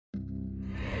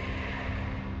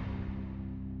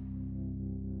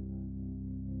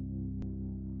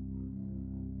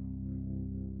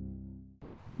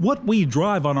What we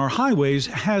drive on our highways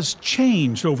has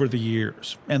changed over the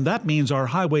years, and that means our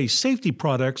highway safety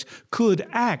products could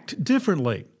act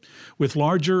differently. With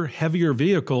larger, heavier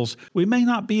vehicles, we may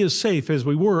not be as safe as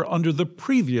we were under the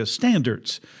previous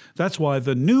standards. That's why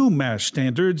the new MASH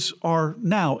standards are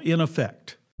now in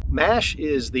effect. MASH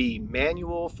is the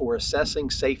Manual for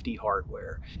Assessing Safety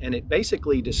Hardware, and it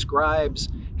basically describes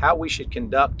how we should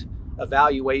conduct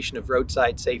evaluation of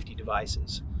roadside safety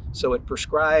devices. So it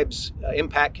prescribes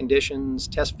impact conditions,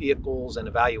 test vehicles, and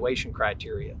evaluation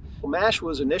criteria. Well, MASH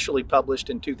was initially published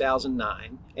in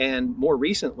 2009, and more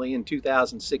recently in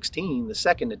 2016, the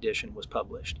second edition was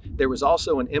published. There was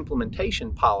also an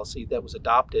implementation policy that was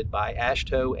adopted by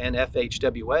AASHTO and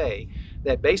FHWA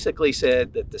that basically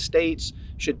said that the states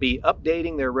should be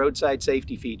updating their roadside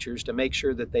safety features to make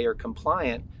sure that they are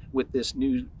compliant with this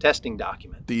new testing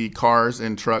document. The cars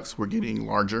and trucks were getting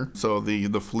larger, so the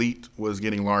fleet was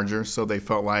getting larger, so they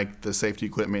felt like the safety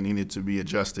equipment needed to be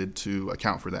adjusted to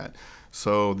account for that.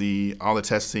 So all the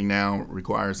testing now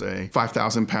requires a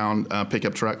 5,000-pound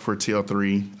pickup truck for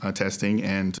TL3 testing,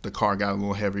 and the car got a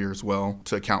little heavier as well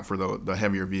to account for the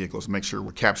heavier vehicles, make sure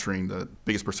we're capturing the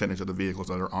biggest percentage of the vehicles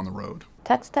that are on the road.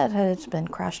 TxDOT has been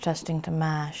crash testing to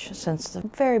MASH since the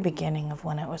very beginning of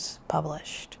when it was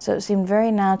published. So it seemed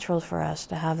very natural for us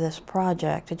to have this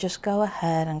project to just go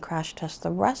ahead and crash test the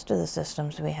rest of the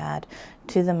systems we had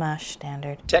to the MASH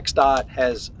standard. TxDOT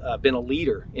has been a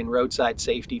leader in roadside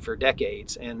safety for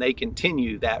decades, and they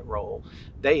continue that role.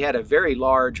 They had a very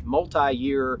large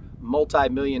multi-year,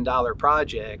 multi-million-dollar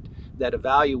project that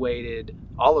evaluated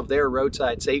all of their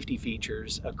roadside safety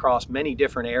features across many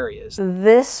different areas.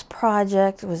 This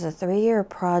project was a 3-year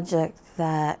project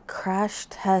that crash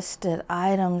tested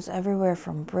items everywhere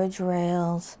from bridge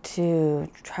rails to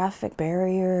traffic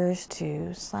barriers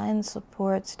to sign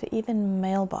supports to even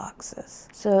mailboxes.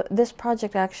 So this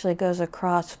project actually goes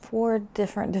across 4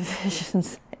 different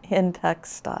divisions in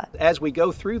TxDOT. As we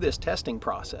go through this testing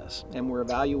process and we're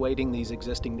evaluating these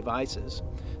existing devices,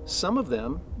 some of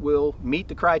them will meet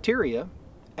the criteria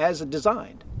as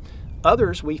designed.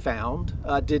 Others we found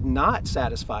did not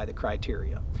satisfy the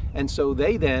criteria. And so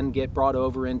they then get brought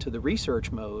over into the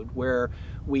research mode where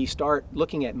we start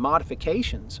looking at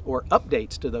modifications or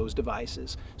updates to those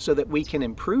devices so that we can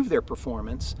improve their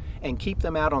performance and keep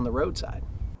them out on the roadside.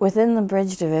 Within the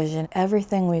bridge division,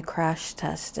 everything we crash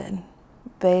tested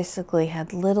basically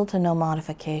had little to no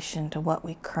modification to what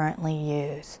we currently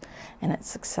use, and it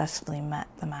successfully met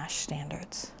the MASH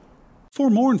standards. For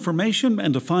more information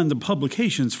and to find the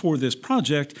publications for this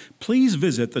project, please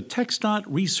visit the TxDOT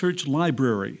Research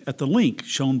Library at the link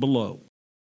shown below.